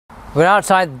We're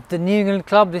outside the New England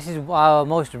Club. This is our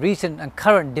most recent and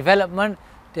current development.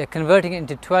 They're converting it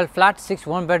into 12 flats, 6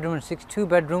 one bedroom and 6 two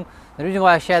bedroom. The reason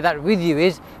why I share that with you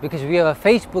is because we have a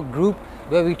Facebook group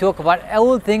where we talk about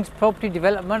all things property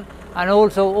development and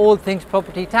also all things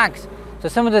property tax. So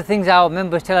some of the things our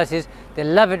members tell us is they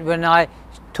love it when I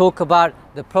talk about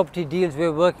the property deals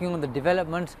we're working on, the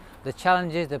developments, the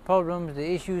challenges, the problems,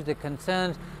 the issues, the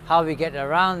concerns, how we get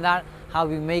around that, how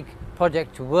we make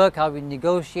projects work, how we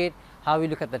negotiate, how we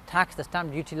look at the tax, the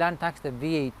stamp duty, land tax, the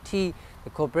VAT, the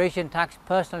corporation tax,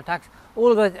 personal tax, all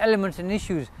of those elements and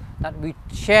issues that we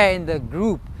share in the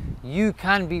group. You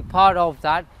can be part of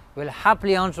that. We'll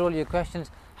happily answer all your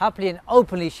questions, happily and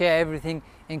openly share everything,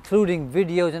 including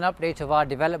videos and updates of our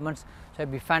developments. So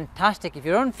it'd be fantastic. If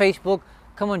you're on Facebook,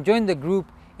 come and join the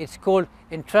group. It's called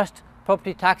Entrust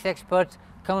Property Tax Experts.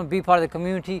 Come and be part of the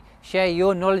community, share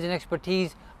your knowledge and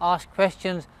expertise, ask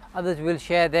questions, others will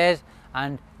share theirs,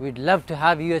 and we'd love to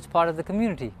have you as part of the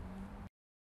community.